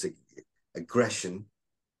opposed to aggression.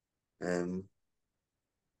 And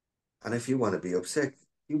if you want to be upset,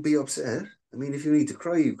 you be upset. I mean, if you need to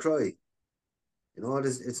cry, you cry. You know,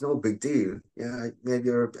 it's no big deal. Yeah, maybe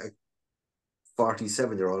you're a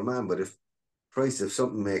 47-year-old man, but if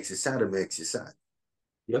something makes you sad, it makes you sad.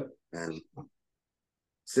 Yep. And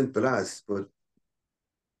simple as. But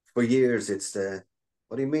for years, it's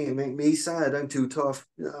what do you mean? Make me sad? I'm too tough.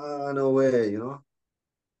 No way, you know.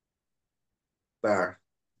 Bar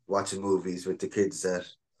watching movies with the kids that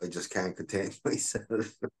I just can't contain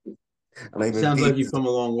myself. And I'm in Sounds like you've pieces. come a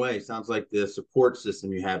long way. Sounds like the support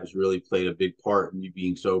system you have has really played a big part in you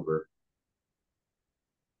being sober.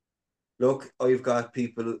 Look, I've got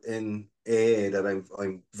people in AA that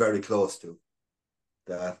I'm very close to.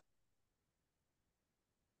 That,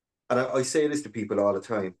 and I say this to people all the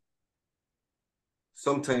time.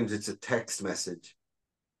 Sometimes it's a text message.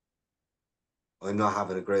 I'm not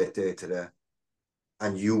having a great day today,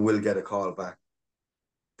 and you will get a call back.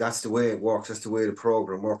 That's the way it works. That's the way the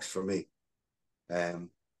program works for me. I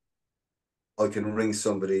can ring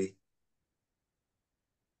somebody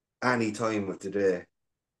any time of the day,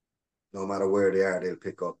 no matter where they are, they'll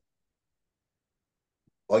pick up.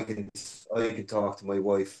 I can talk to my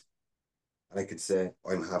wife and I could say,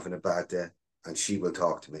 I'm having a bad day, and she will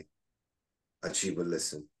talk to me and she will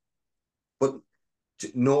listen. But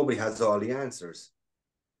nobody has all the answers.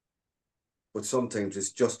 But sometimes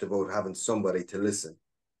it's just about having somebody to listen.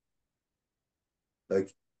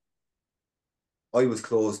 Like, I was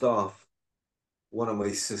closed off. One of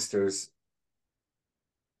my sisters,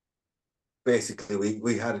 basically,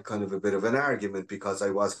 we had kind of a bit of an argument because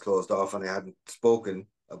I was closed off and I hadn't spoken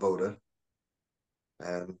about it.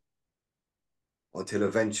 Until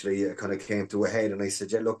eventually it kind of came to a head, and I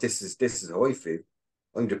said, yeah, look, this is how I feel.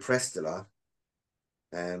 I'm depressed a lot.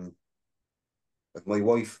 Like my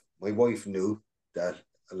wife knew that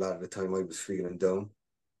a lot of the time I was feeling down.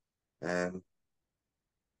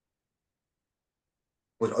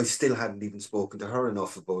 But I still hadn't even spoken to her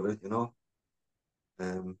enough about it, you know.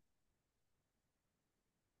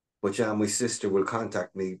 But yeah, my sister will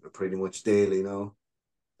contact me pretty much daily now.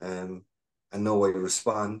 And know I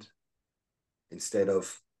respond, instead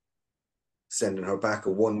of sending her back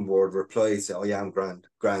a one-word reply, say, oh yeah, I'm grand,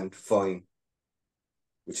 fine,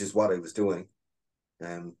 which is what I was doing.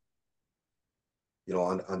 You know,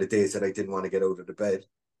 on the days that I didn't want to get out of the bed.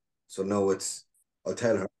 So now I'll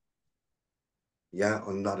tell her, yeah,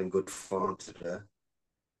 I'm not in good form today,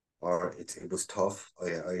 or it was tough. I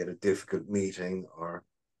had a difficult meeting, or,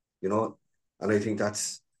 you know, and I think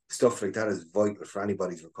that's stuff like that is vital for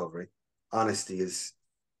anybody's recovery. Honesty is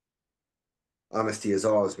honesty has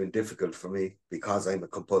always been difficult for me because I'm a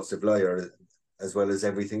compulsive liar as well as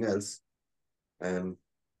everything else. But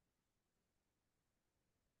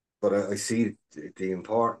I see the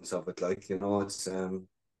importance of it. Like, it's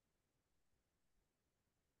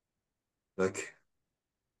like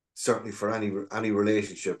certainly for any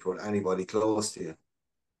relationship with anybody close to you,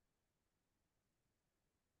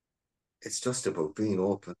 it's just about being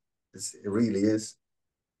open. It really is.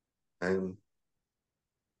 And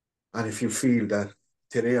if you feel that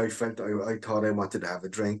today I felt I thought I wanted to have a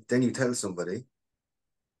drink, then you tell somebody.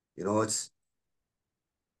 It's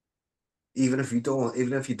even if you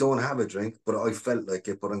don't have a drink, but I felt like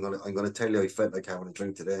it, but I'm gonna tell you I felt like having a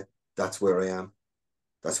drink today. That's where I am.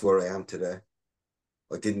 That's where I am today.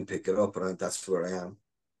 I didn't pick it up, but that's where I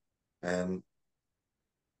am.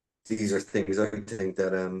 These are things I think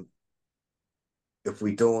that if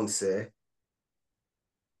we don't say,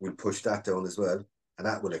 we'll push that down as well, and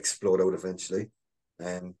that will explode out eventually.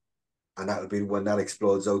 And that'll be when that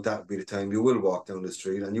explodes out. That'll be the time you will walk down the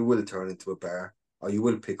street and you will turn into a bar, or you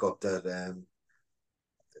will pick up that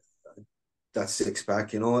six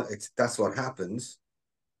pack. That's what happens.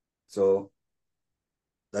 So,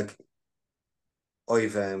 like, I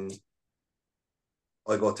go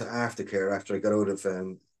to aftercare after I got out of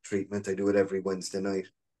treatment. I do it every Wednesday night,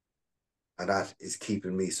 and that is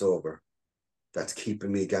keeping me sober. That's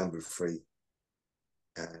keeping me gamble free.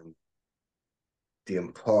 And the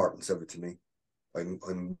importance of it to me.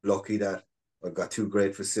 I'm lucky that I've got two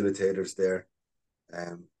great facilitators there.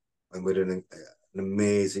 I'm with an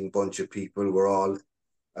amazing bunch of people. We're all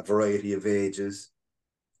a variety of ages.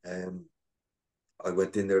 I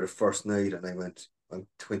went in there the first night and I went, I'm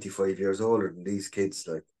 25 years older than these kids.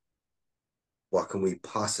 Like, what can we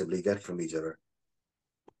possibly get from each other?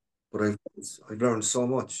 But I've learned so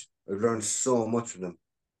much. I've learned so much from them.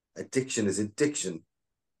 Addiction is addiction.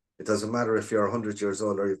 It doesn't matter if you're 100 years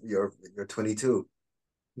old or you're 22.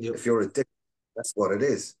 Yep. If you're addicted, that's what it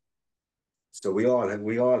is. So we all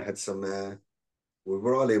had some. We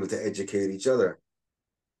were all able to educate each other,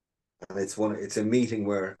 and it's a meeting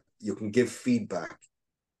where you can give feedback.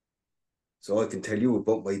 So I can tell you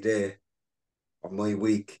about my day or my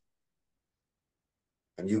week,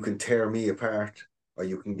 and you can tear me apart, or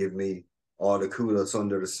you can give me all the kudos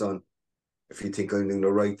under the sun if you think I'm doing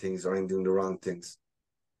the right things or I'm doing the wrong things.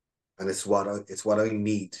 And it's what I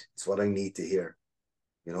need. It's what I need to hear.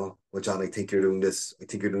 Well, John, I think you're doing this. I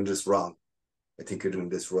think you're doing this wrong. I think you're doing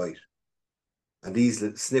this right. And these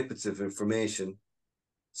little snippets of information,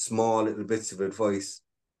 small little bits of advice,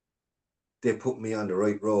 they put me on the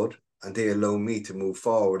right road and they allow me to move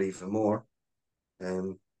forward even more.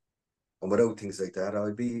 And without things like that,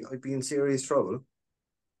 I'd be in serious trouble.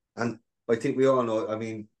 And I think we all know, I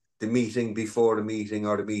mean, the meeting before the meeting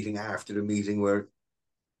or the meeting after the meeting where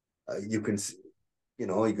you can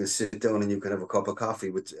sit down and you can have a cup of coffee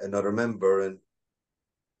with another member and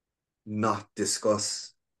not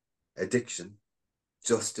discuss addiction,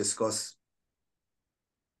 just discuss,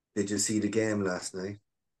 did you see the game last night?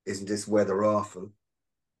 Isn't this weather awful?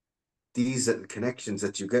 These little connections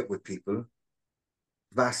that you get with people,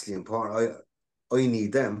 vastly important. I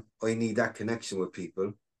need them. I need that connection with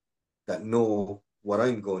people that know what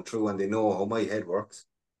I'm going through and they know how my head works.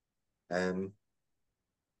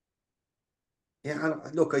 Yeah,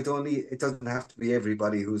 and look, it doesn't have to be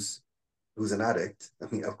everybody who's an addict. I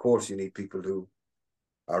mean, of course, you need people who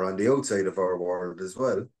are on the outside of our world as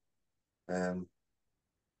well, out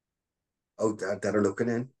that are looking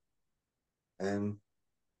in.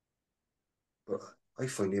 But I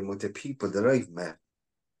find them with the people that I've met.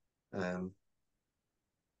 And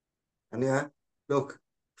yeah, look,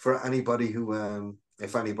 for anybody who,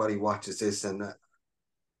 if anybody watches this and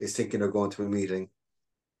is thinking of going to a meeting,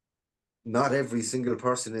 not every single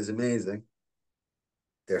person is amazing.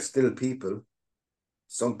 They're still people.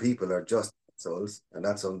 Some people are just souls, and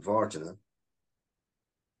that's unfortunate.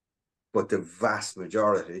 But the vast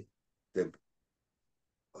majority, in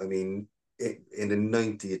the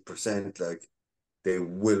 98%, like, they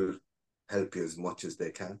will help you as much as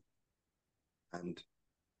they can. And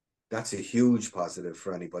that's a huge positive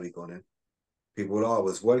for anybody going in. People will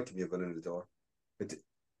always welcome you going in the door. But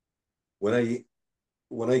when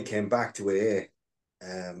I came back to AA,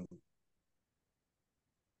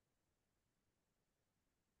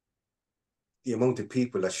 the amount of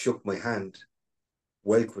people that shook my hand,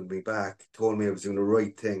 welcomed me back, told me I was doing the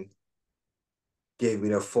right thing, gave me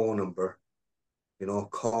their phone number,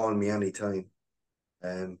 call me anytime.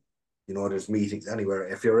 There's meetings anywhere.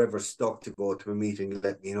 If you're ever stuck to go to a meeting,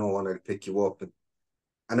 let me know and I'll pick you up.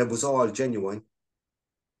 And it was all genuine.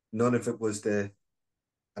 None of it was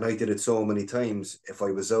and I did it so many times. If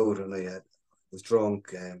I was out and I had was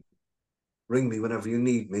drunk, ring me whenever you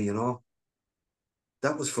need me, you know.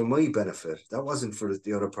 That was for my benefit. That wasn't for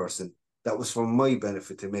the other person. That was for my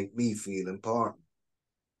benefit to make me feel important.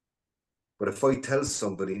 But if I tell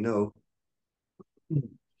somebody, no,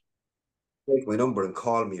 take my number and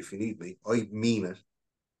call me if you need me, I mean it.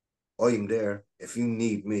 I'm there. If you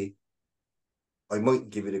need me, I might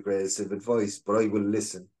give you the greatest of advice, but I will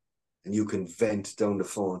listen. And you can vent down the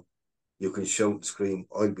phone. You can shout and scream.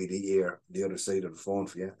 I'll be the ear on the other side of the phone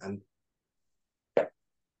for you. And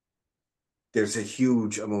there's a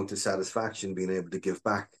huge amount of satisfaction being able to give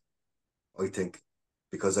back, I think,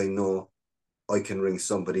 because I know I can ring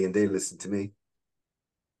somebody and they listen to me.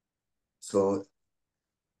 So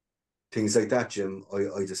things like that, Jim,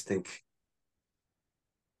 I just think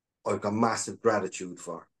I've got massive gratitude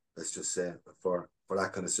for, let's just say, for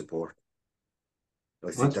that kind of support. I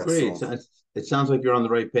Well, think that's that's great. so important. It sounds like you're on the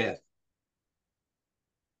right path.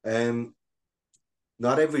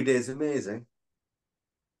 Not every day is amazing.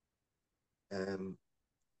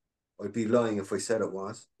 I'd be lying if I said it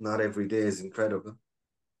was. Not every day is incredible.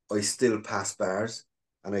 I still pass bars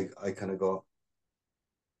and I kind of go,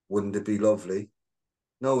 wouldn't it be lovely?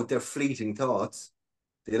 No, they're fleeting thoughts.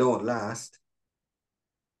 They don't last.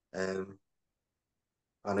 And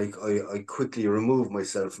I quickly remove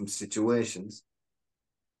myself from situations.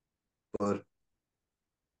 But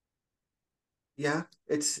yeah,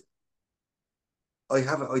 I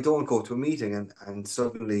don't go to a meeting and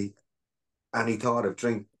suddenly any thought of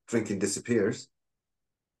drinking disappears.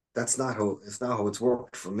 It's not how it's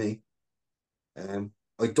worked for me.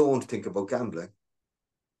 I don't think about gambling.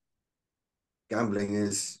 Gambling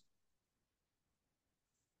is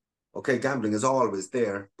okay, gambling is always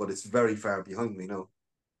there, but it's very far behind me now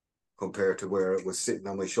compared to where it was sitting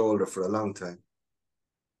on my shoulder for a long time.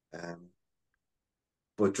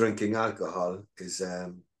 But drinking alcohol is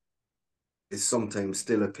sometimes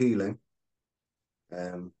still appealing.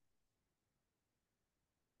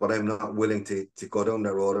 But I'm not willing to go down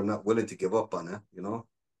that road. I'm not willing to give up on it, you know,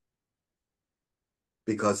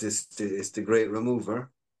 because it's the great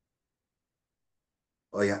remover.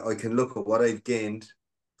 I can look at what I've gained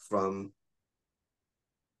from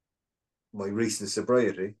my recent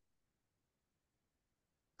sobriety,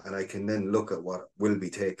 and I can then look at what will be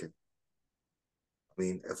taken. I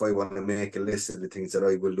mean, if I want to make a list of the things that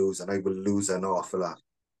I will lose, and I will lose an awful lot.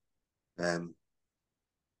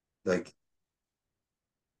 Like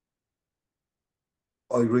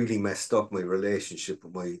I really messed up my relationship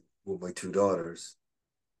with my two daughters.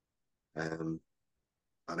 And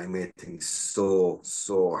I made things so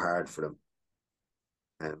hard for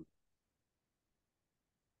them.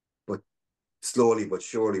 But slowly but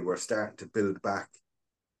surely we're starting to build back.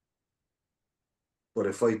 But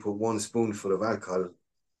if I put one spoonful of alcohol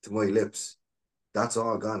to my lips, that's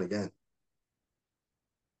all gone again.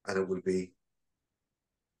 And it will be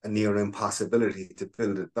a near impossibility to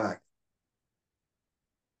build it back.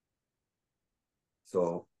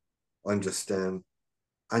 So I'm just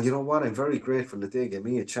and you know what? I'm very grateful that they gave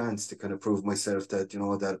me a chance to kind of prove myself that, you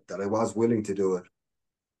know, that I was willing to do it.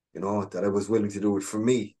 You know, that I was willing to do it for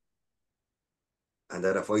me. And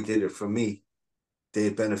that if I did it for me,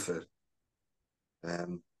 they'd benefit.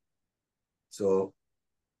 So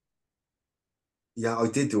yeah, I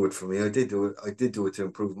did do it for me. I did do it. I did do it to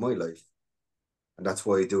improve my life. And that's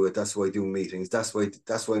why I do it. That's why I do meetings. That's why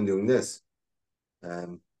I'm doing this.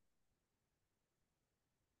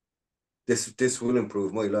 This will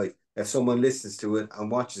improve my life. If someone listens to it and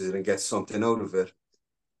watches it and gets something out of it,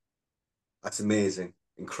 that's amazing,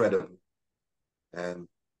 incredible. And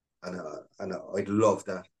I'd love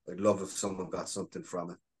that. I'd love if someone got something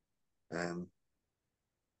from it.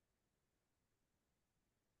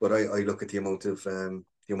 But I look at the amount of help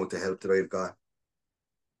that I've got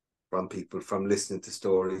from people, from listening to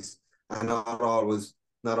stories, and not always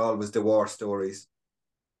the war stories.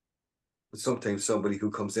 But sometimes somebody who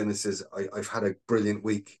comes in and says, I've had a brilliant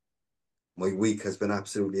week. My week has been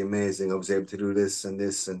absolutely amazing. I was able to do this and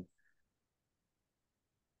this, and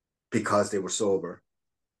because they were sober.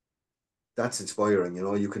 That's inspiring, you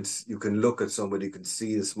know. You can look at somebody, you can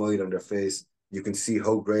see the smile on their face, you can see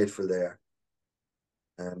how grateful they are.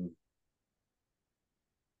 And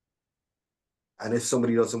if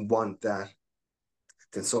somebody doesn't want that,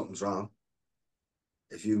 then something's wrong.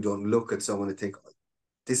 If you don't look at someone and think,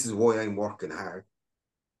 this is why I'm working hard.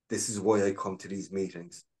 This is why I come to these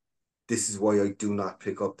meetings. This is why I do not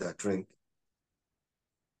pick up that drink.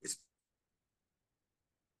 It's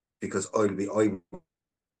because I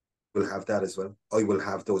will have that as well. I will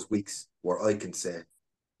have those weeks where I can say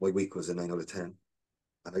my week was a 9 out of 10.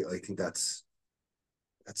 And I think that's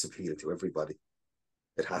appealing to everybody.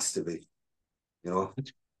 It has to be. you know.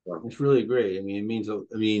 That's So, that's really great. I mean, it means. I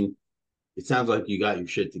mean, it sounds like you got your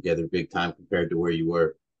shit together big time compared to where you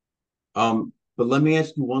were. But let me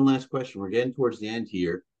ask you one last question. We're getting towards the end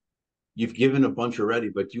here. You've given a bunch already,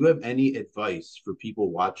 but do you have any advice for people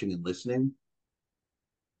watching and listening?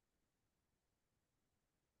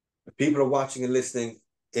 if people are watching and listening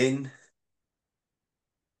in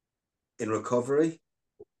recovery,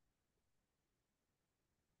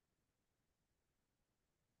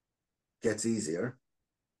 gets easier.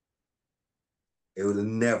 It will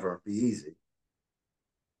never be easy,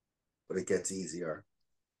 but it gets easier.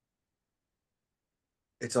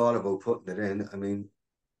 It's all about putting it in. I mean,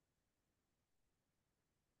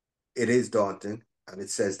 it is daunting, and it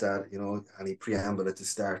says that, you know, any preamble at the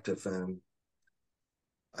start of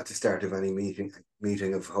any meeting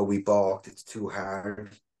of how we balked, it's too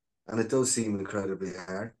hard, and it does seem incredibly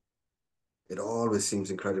hard. It always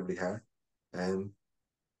seems incredibly hard, um,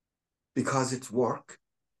 because it's work,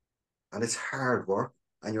 and it's hard work,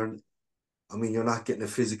 and you're not getting a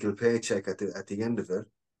physical paycheck at the end of it.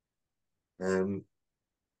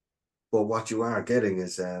 But what you are getting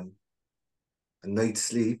is a night's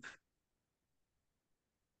sleep,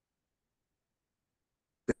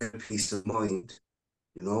 peace of mind,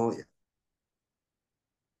 you know,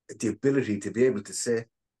 the ability to be able to say,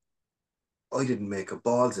 I didn't make a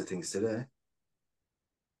balls of things today.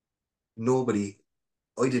 Nobody,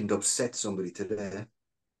 I didn't upset somebody today.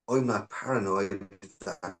 I'm not paranoid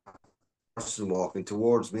that person walking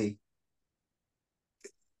towards me,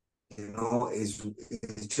 you know, is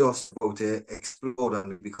just about to explode on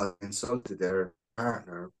me because I insulted their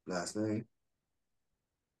partner last night.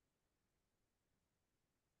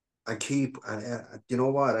 And you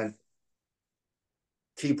know what, and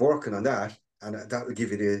keep working on that, and that will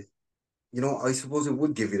give you I suppose it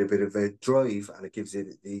would give you a bit of a drive, and it gives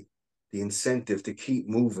you the incentive to keep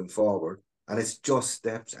moving forward. And it's just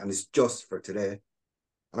steps, and it's just for today.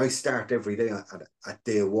 And I start every day at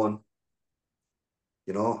day one.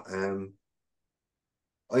 You know,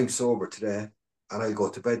 I'm sober today, and I go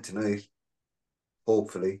to bed tonight,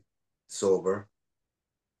 hopefully sober.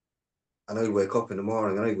 And I'll wake up in the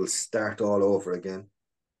morning, and I will start all over again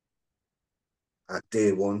at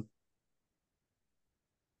day one.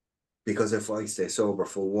 Because if I stay sober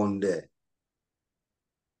for one day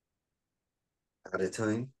at a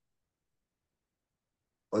time,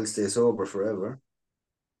 I'll stay sober forever.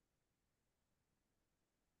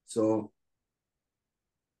 So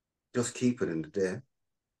just keep it in the day.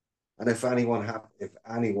 And if anyone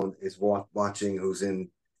is watching who's in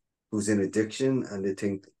addiction, and they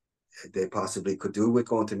think they possibly could do with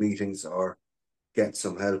going to meetings or get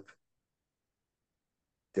some help,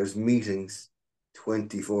 there's meetings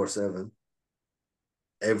 24/7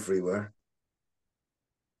 everywhere,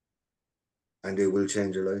 and they will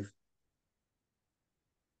change your life.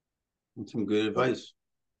 That's some good advice.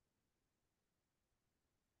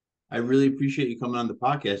 I really appreciate you coming on the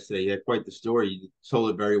podcast today. You had quite the story. You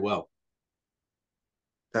told it very well.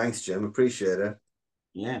 Thanks, Jim. Appreciate it.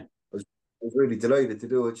 Yeah. I was really delighted to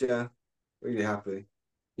do it. Yeah, really happy.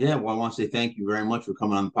 Yeah. Well, I want to say thank you very much for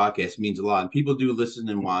coming on the podcast. It means a lot. And people do listen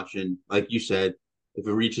and watch. And like you said, if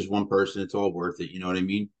it reaches one person, it's all worth it. You know what I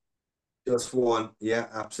mean? Just one. Yeah,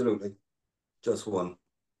 absolutely. Just one.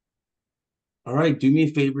 All right. Do me a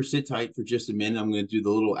favor, sit tight for just a minute. I'm going to do the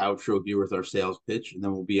little outro here with our sales pitch, and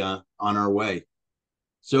then we'll be on our way.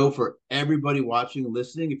 So for everybody watching and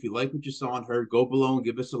listening, if you like what you saw and heard, go below and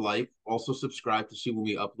give us a like. Also subscribe to see when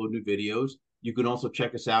we upload new videos. You can also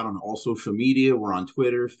check us out on all social media. We're on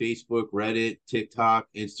Twitter, Facebook, Reddit, TikTok,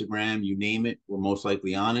 Instagram, you name it. We're most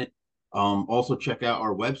likely on it. Also check out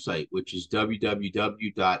our website, which is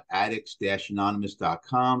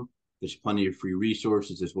www.addicts-anonymous.com. There's plenty of free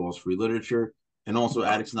resources as well as free literature. And also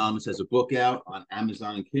Addicts Anonymous has a book out on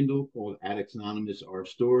Amazon and Kindle called Addicts Anonymous, Our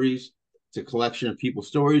Stories. It's a collection of people's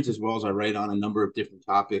stories, as well as I write on a number of different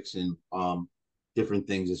topics and different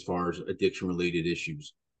things as far as addiction related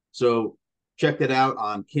issues. So check that out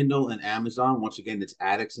on Kindle and Amazon. Once again, it's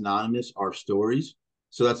Addicts Anonymous, Our Stories.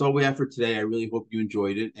 So that's all we have for today. I really hope you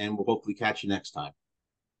enjoyed it, and we'll hopefully catch you next time.